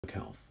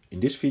Health.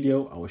 In this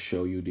video, I will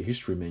show you the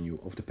history menu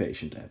of the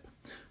Patient app.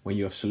 When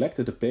you have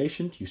selected a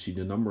patient, you see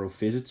the number of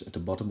visits at the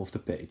bottom of the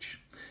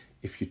page.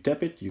 If you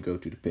tap it, you go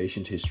to the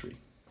patient history.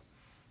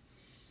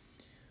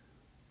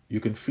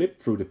 You can flip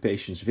through the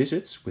patient's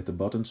visits with the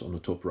buttons on the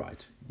top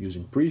right.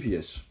 Using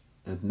Previous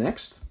and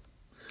Next,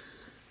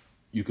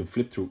 you can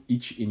flip through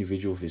each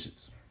individual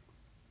visit.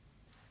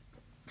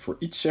 For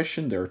each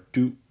session, there are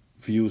two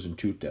views and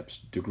two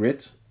tabs, the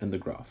grid and the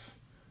graph.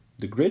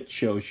 The grid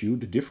shows you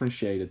the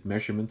differentiated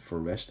measurement for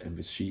rest,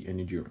 MVC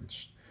and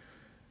endurance.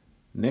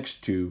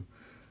 Next to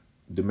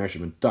the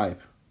measurement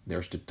type,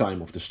 there's the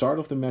time of the start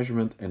of the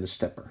measurement and the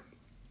stepper.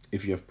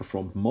 If you have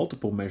performed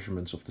multiple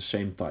measurements of the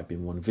same type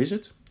in one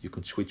visit, you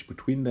can switch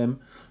between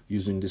them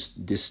using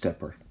this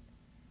stepper.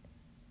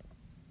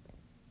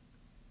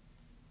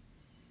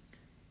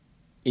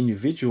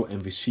 Individual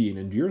MVC and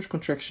endurance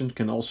contraction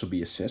can also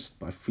be assessed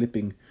by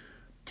flipping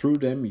through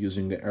them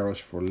using the arrows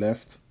for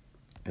left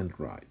and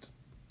right.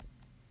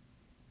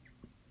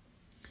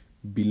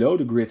 Below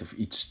the grid of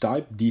each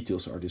type,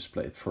 details are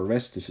displayed. For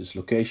rest, this is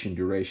location,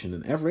 duration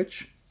and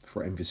average.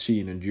 For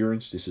MVC and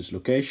endurance, this is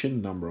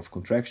location, number of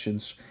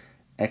contractions,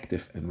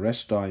 active and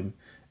rest time,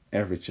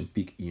 average and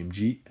peak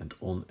EMG, and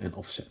on and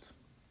offset.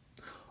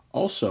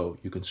 Also,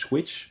 you can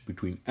switch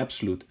between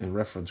absolute and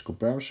reference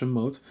comparison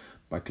mode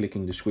by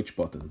clicking the switch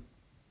button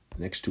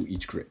next to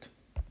each grid.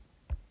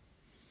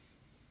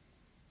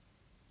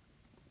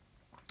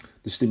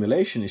 The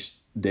stimulation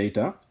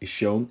data is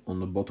shown on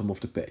the bottom of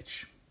the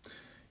page.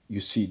 You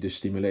see the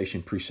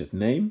stimulation preset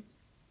name,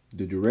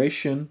 the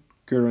duration,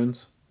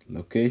 current,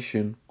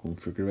 location,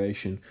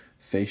 configuration,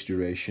 phase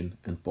duration,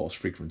 and pulse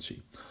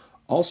frequency.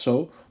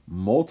 Also,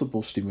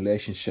 multiple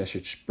stimulation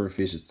sessions per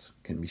visit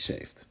can be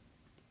saved.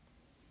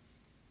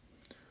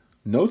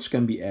 Notes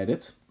can be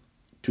added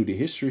to the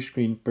history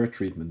screen per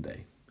treatment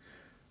day.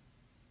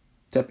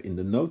 Tap in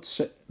the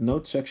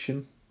note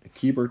section, a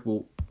keyboard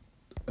will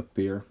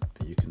appear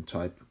and you can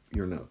type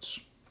your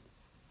notes.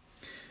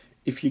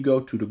 If you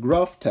go to the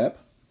graph tab,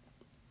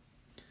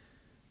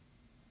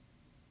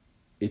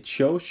 it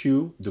shows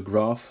you the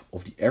graph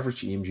of the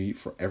average EMG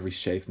for every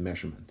saved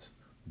measurement.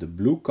 The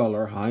blue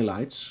color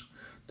highlights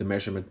the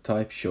measurement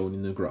type shown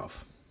in the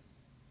graph.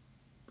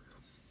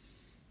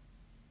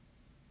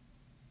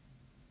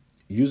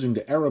 Using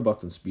the arrow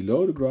buttons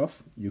below the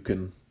graph, you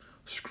can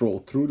scroll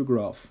through the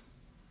graph.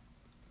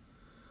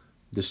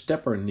 The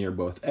stepper near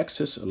both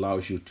axes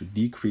allows you to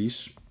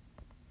decrease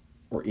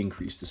or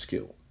increase the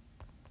scale.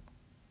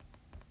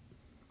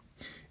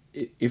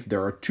 If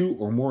there are two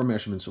or more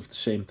measurements of the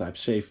same type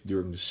saved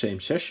during the same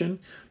session,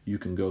 you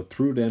can go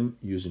through them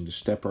using the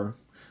stepper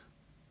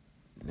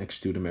next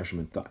to the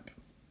measurement type.